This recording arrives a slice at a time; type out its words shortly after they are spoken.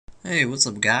Hey, what's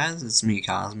up guys? It's me,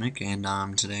 Cosmic, and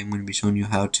today I'm going to be showing you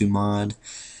how to mod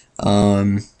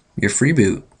um, your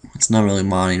freeboot. It's not really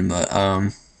modding, but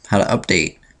how to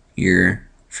update your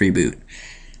freeboot.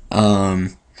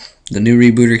 The new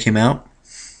rebooter came out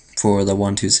for the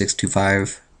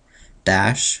 12625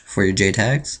 dash for your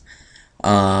JTags.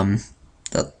 The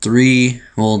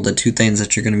two things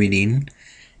that you're going to be needing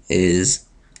is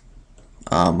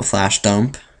a flash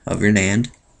dump of your NAND.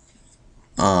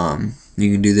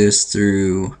 You can do this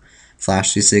through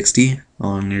Flash 360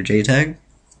 on your JTaG,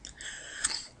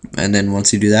 and then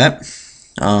once you do that,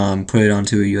 put it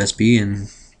onto a USB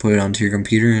and put it onto your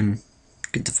computer and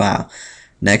get the file.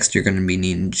 Next, you're going to be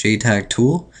needing JTaG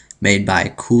tool made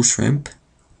by Cool Shrimp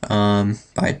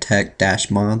by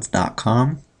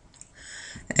tech-mods.com,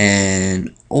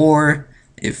 or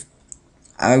if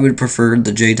I would prefer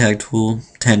the JTaG tool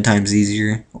 10 times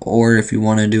easier, or if you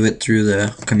want to do it through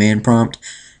the command prompt,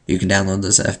 you can download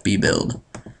this FB build.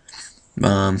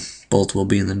 Both will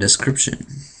be in the description.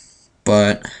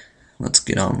 But let's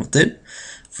get on with it.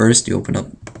 First, you open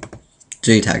up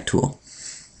JTaG tool.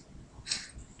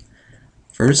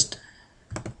 First,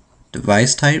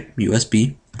 device type,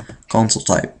 USB, console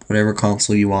type, whatever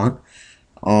console you want.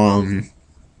 For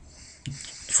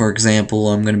example,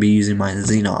 I'm going to be using my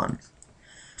Xenon.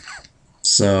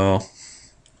 So,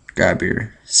 grab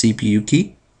your CPU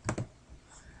key.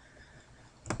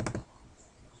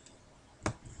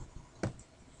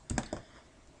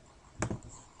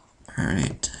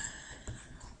 Alright.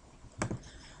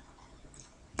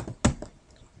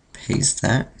 Paste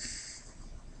that.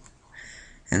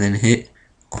 And then hit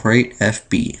Create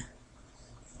FB.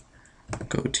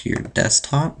 Go to your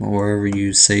desktop or wherever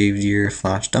you saved your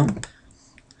flash dump.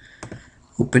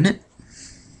 Open it.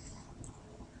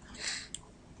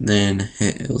 Then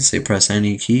it'll say press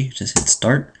any key, just hit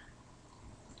start.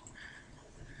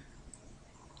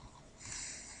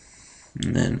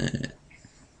 And then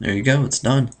there you go, it's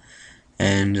done.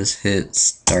 And just hit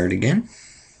start again.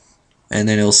 And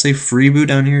then it'll say freeboot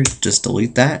down here, just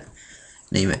delete that.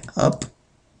 Name it up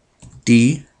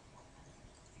D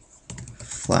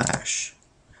flash.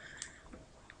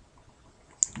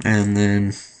 And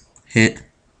then hit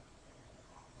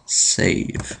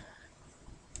save.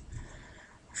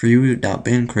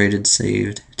 Freeboot.bin created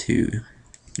saved to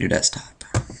your desktop.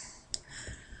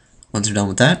 Once you're done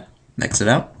with that, exit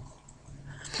out.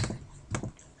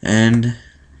 And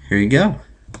here you go.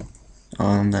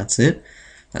 That's it.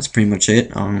 That's pretty much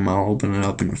it. I'll open it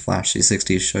up in Flash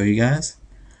 360 to show you guys.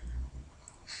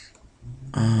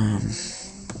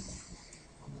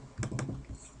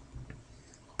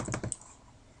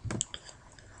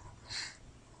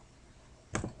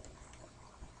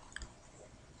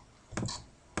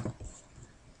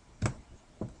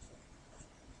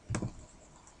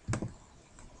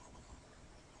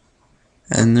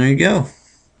 And there you go.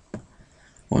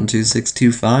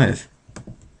 12625.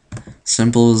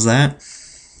 Simple as that.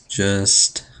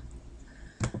 Just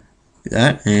do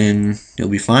that and you'll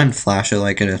be fine. Flash it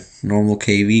like a normal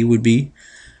KV would be.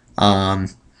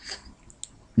 And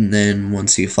then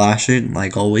once you flash it,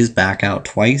 like always, back out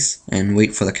twice and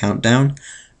wait for the countdown.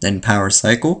 Then power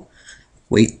cycle.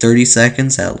 Wait 30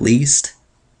 seconds at least.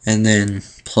 And then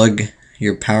plug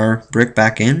your power brick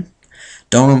back in.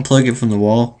 Don't unplug it from the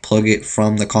wall, plug it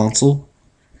from the console,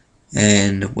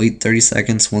 and wait 30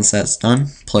 seconds. Once that's done,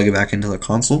 plug it back into the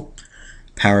console,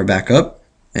 power back up,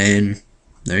 and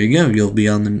there you go, you'll be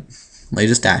on the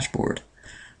latest dashboard.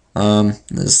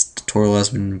 This tutorial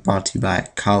has been brought to you by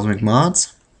Cosmic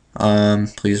Mods.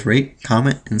 Please rate,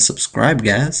 comment, and subscribe,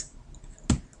 guys.